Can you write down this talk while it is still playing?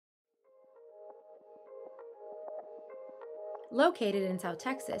Located in South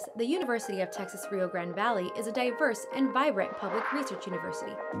Texas, the University of Texas Rio Grande Valley is a diverse and vibrant public research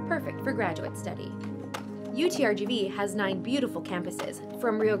university, perfect for graduate study. UTRGV has 9 beautiful campuses,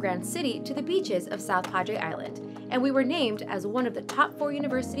 from Rio Grande City to the beaches of South Padre Island, and we were named as one of the top 4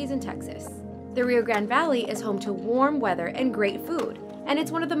 universities in Texas. The Rio Grande Valley is home to warm weather and great food, and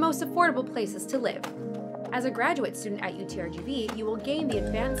it's one of the most affordable places to live. As a graduate student at UTRGV, you will gain the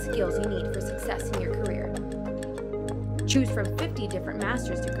advanced skills you need for success in your career. Choose from 50 different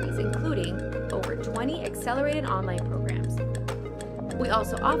master's degrees, including over 20 accelerated online programs. We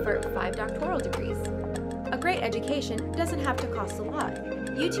also offer 5 doctoral degrees. A great education doesn't have to cost a lot.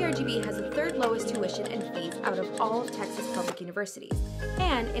 UTRGV has the 3rd lowest tuition and fees out of all of Texas public universities,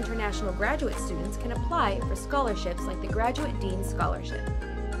 and international graduate students can apply for scholarships like the Graduate Dean Scholarship.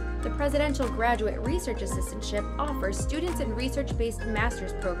 The Presidential Graduate Research Assistantship offers students in research-based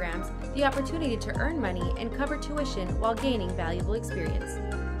master's programs the opportunity to earn money and cover tuition while gaining valuable experience.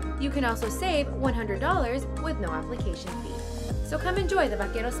 You can also save $100 with no application fee. So come enjoy the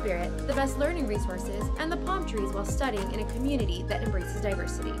Vaquero spirit, the best learning resources, and the palm trees while studying in a community that embraces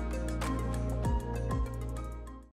diversity.